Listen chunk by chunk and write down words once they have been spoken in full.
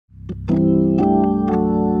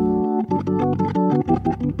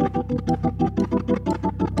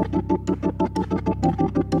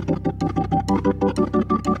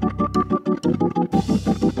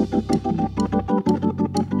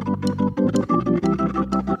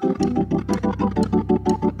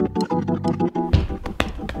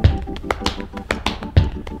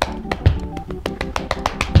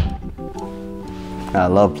I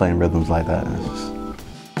love playing rhythms like that.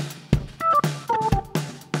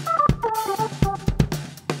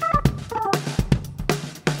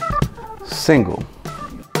 Single.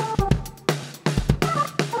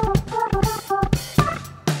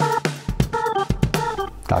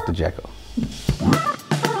 Dr. Jekyll.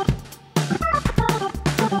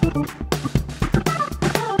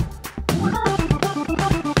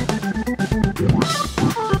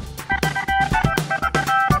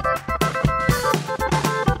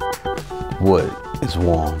 Wood is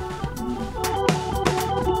warm.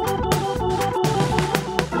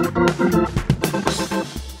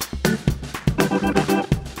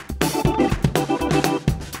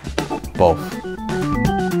 Both.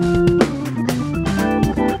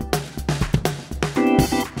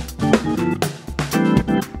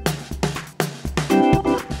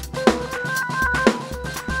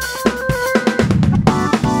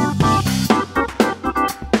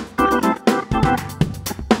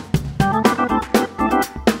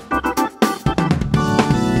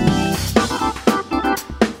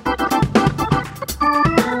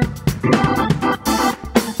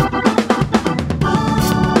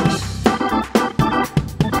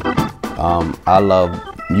 I love,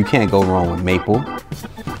 you can't go wrong with maple.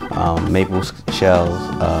 Maple shells.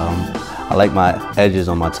 I like my edges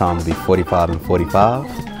on my tongue to be 45 and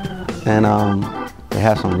 45. And they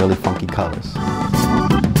have some really funky colors.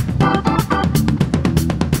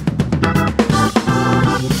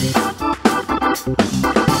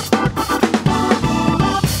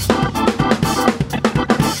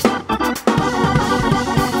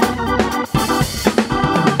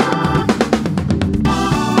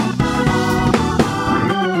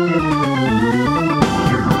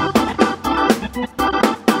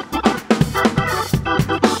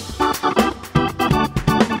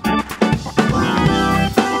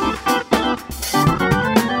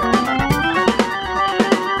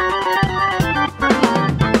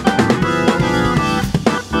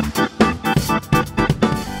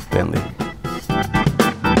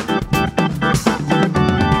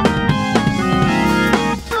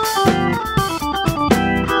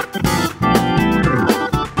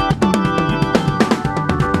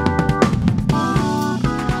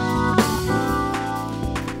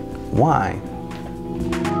 Wine.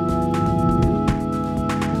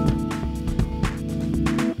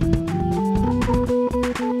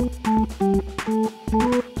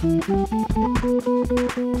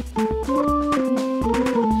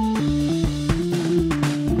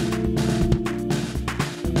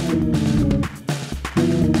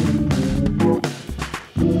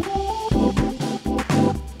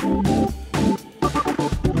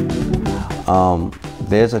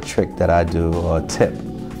 There's a trick that I do, or a tip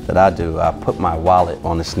that I do. I put my wallet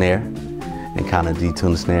on the snare and kind of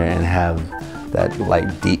detune the snare and have that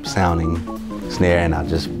like deep sounding snare, and I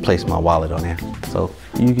just place my wallet on there. So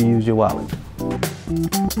you can use your wallet.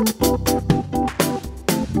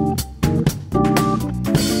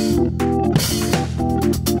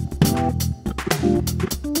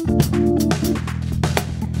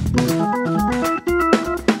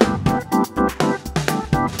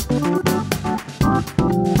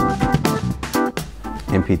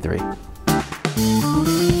 MP3.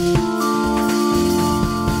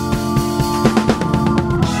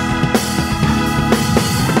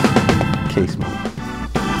 Case mode.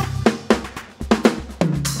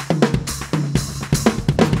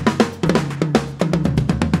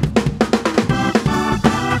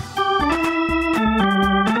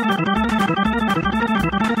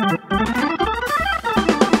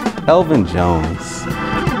 Elvin Jones.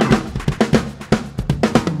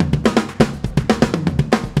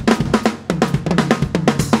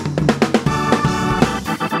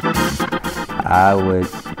 I would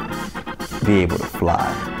be able to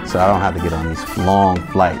fly, so I don't have to get on these long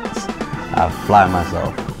flights. I fly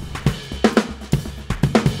myself.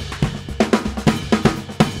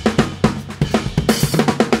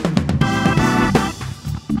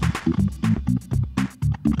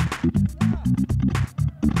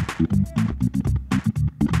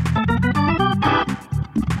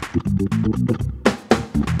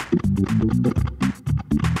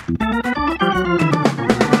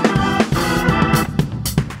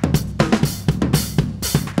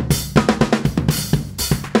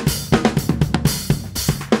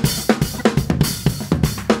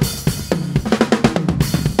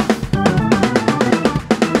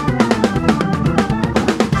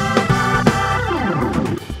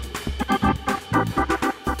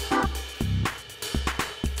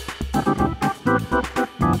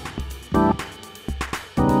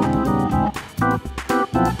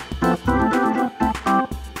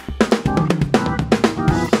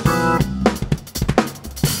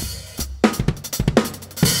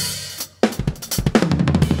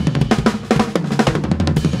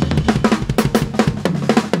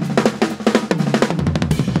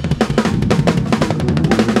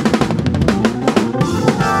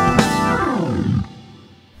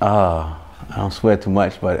 don't swear too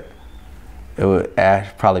much, but it would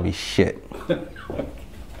probably be shit.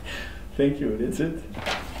 Thank you, that's it.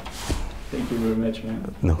 Thank you very much,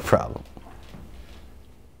 man. No problem.